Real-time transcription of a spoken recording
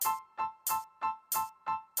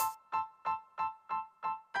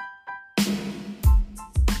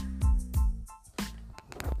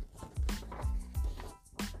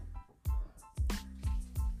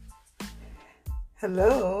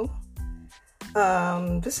Hello.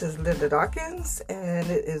 This is Linda Dawkins, and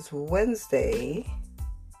it is Wednesday,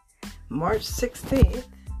 March 16th,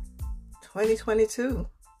 2022.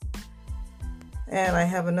 And I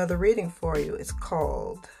have another reading for you. It's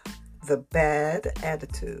called The Bad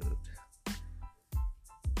Attitude.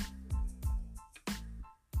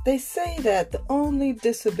 They say that the only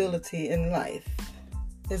disability in life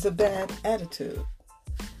is a bad attitude.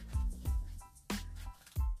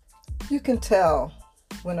 You can tell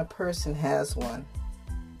when a person has one.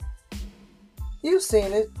 You've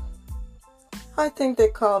seen it. I think they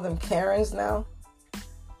call them Karens now.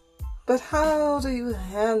 But how do you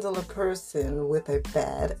handle a person with a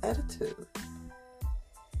bad attitude?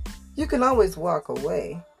 You can always walk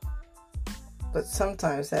away, but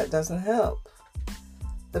sometimes that doesn't help.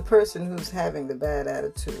 The person who's having the bad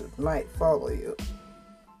attitude might follow you.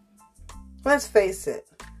 Let's face it.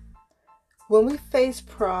 When we face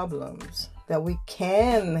problems that we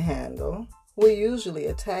can handle, we usually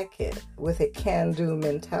attack it with a can-do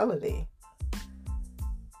mentality.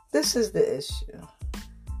 This is the issue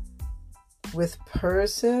with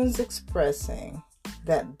persons expressing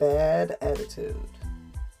that bad attitude.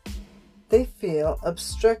 They feel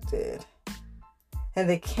obstructed and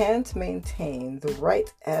they can't maintain the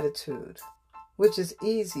right attitude, which is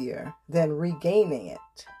easier than regaining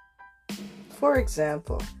it. For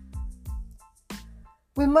example,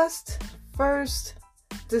 we must first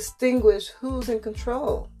distinguish who's in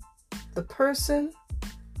control, the person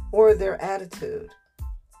or their attitude.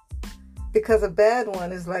 Because a bad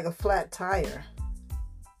one is like a flat tire.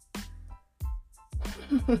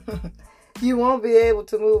 You won't be able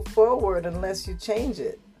to move forward unless you change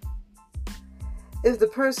it. If the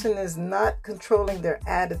person is not controlling their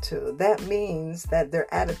attitude, that means that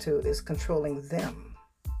their attitude is controlling them.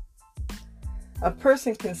 A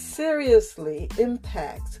person can seriously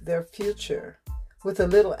impact their future with a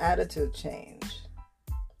little attitude change.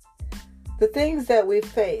 The things that we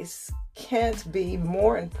face can't be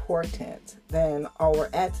more important than our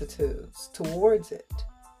attitudes towards it.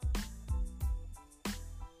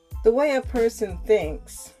 The way a person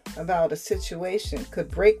thinks about a situation could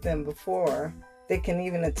break them before they can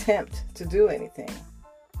even attempt to do anything,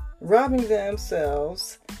 robbing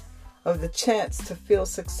themselves of the chance to feel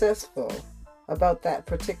successful about that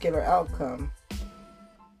particular outcome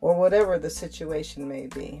or whatever the situation may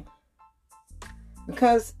be.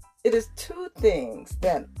 Because it is two things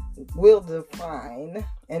that will define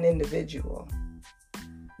an individual.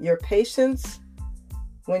 Your patience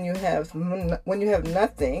when you have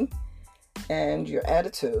nothing, and your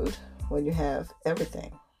attitude when you have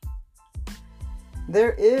everything.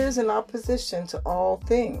 There is an opposition to all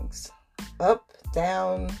things. Up,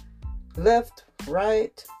 down, left,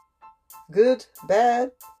 right, good, bad,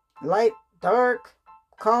 light, dark,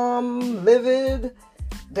 calm, livid,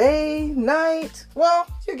 day, night. Well,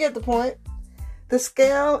 you get the point. The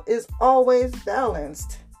scale is always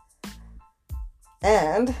balanced.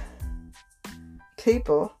 And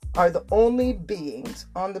people are the only beings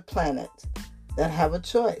on the planet that have a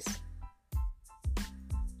choice.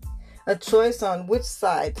 A choice on which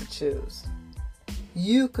side to choose.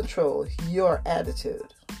 You control your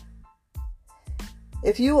attitude.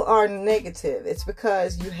 If you are negative, it's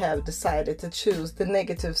because you have decided to choose the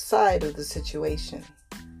negative side of the situation.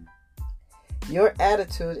 Your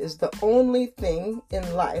attitude is the only thing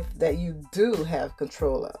in life that you do have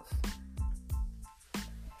control of.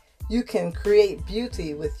 You can create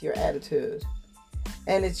beauty with your attitude,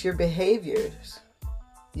 and it's your behaviors,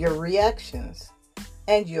 your reactions,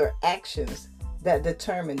 and your actions that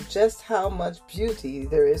determine just how much beauty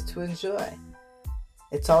there is to enjoy.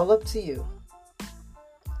 It's all up to you.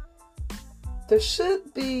 There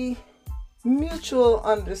should be mutual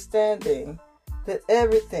understanding that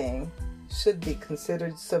everything should be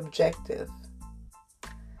considered subjective.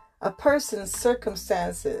 A person's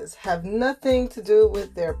circumstances have nothing to do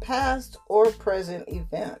with their past or present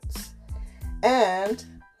events, and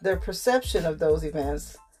their perception of those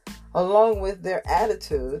events, along with their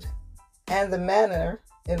attitude and the manner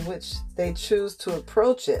in which they choose to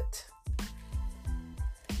approach it.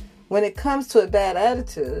 When it comes to a bad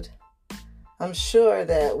attitude, I'm sure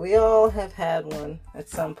that we all have had one at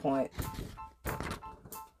some point.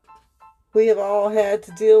 We have all had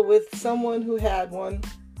to deal with someone who had one.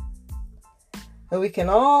 And we can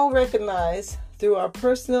all recognize through our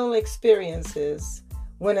personal experiences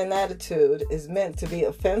when an attitude is meant to be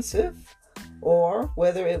offensive or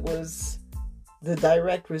whether it was the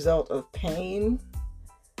direct result of pain.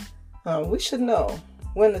 We should know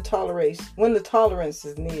when the tolerance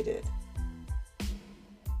is needed.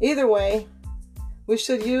 Either way, We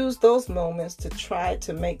should use those moments to try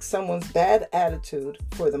to make someone's bad attitude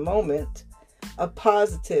for the moment a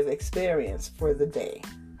positive experience for the day.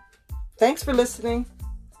 Thanks for listening.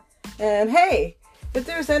 And hey, if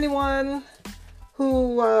there's anyone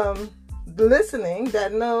who listening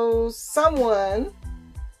that knows someone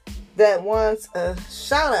that wants a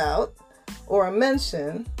shout out or a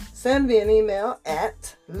mention, send me an email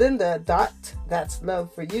at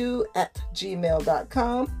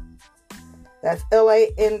linda.thatsloveforyou@gmail.com. That's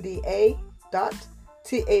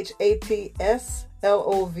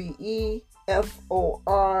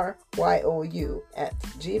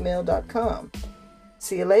LANDA.THATSLOVEFORYOU@gmail.com.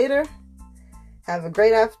 See you later. Have a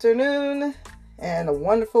great afternoon and a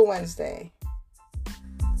wonderful Wednesday.